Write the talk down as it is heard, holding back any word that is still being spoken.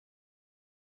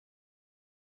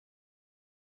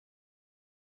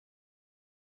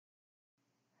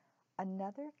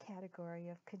Another category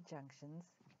of conjunctions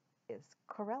is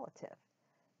correlative.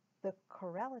 The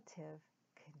correlative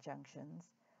conjunctions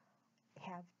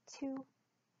have two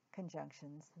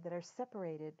conjunctions that are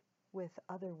separated with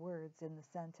other words in the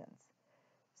sentence.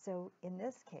 So in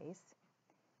this case,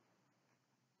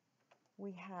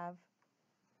 we have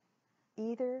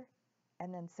either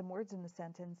and then some words in the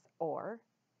sentence, or,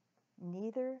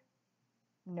 neither,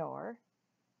 nor,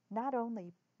 not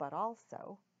only but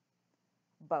also,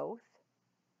 both,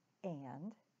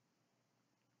 and,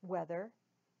 whether,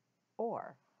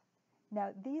 or. Now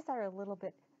these are a little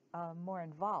bit more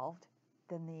involved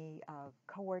than the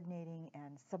coordinating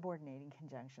and subordinating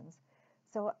conjunctions.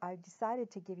 So I've decided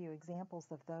to give you examples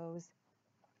of those,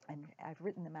 and I've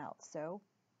written them out. So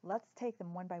let's take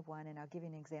them one by one, and I'll give you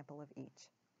an example of each.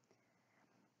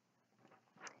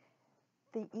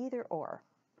 The either or.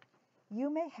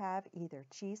 You may have either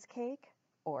cheesecake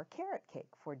or carrot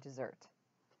cake for dessert.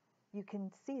 You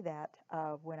can see that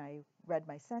when I read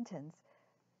my sentence,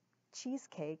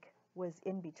 cheesecake was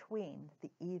in between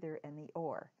the either and the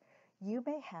or. You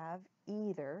may have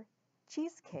either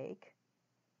cheesecake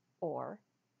or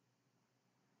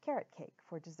carrot cake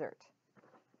for dessert.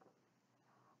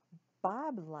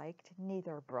 Bob liked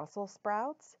neither Brussels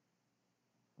sprouts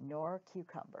nor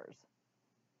cucumbers.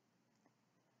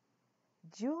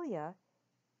 Julia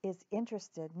is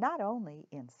interested not only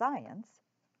in science,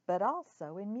 but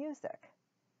also in music.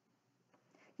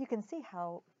 You can see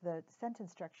how the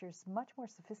sentence structure is much more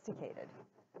sophisticated.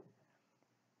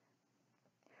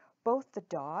 Both the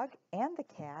dog and the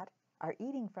cat are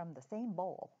eating from the same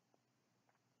bowl.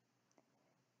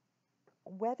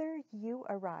 Whether you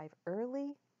arrive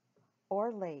early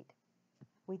or late,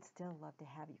 we'd still love to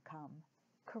have you come.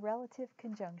 Correlative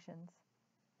conjunctions.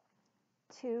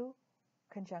 Two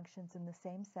conjunctions in the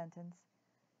same sentence,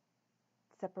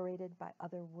 separated by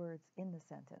other words in the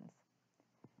sentence.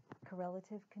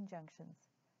 Correlative conjunctions,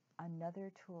 another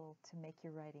tool to make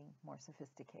your writing more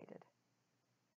sophisticated.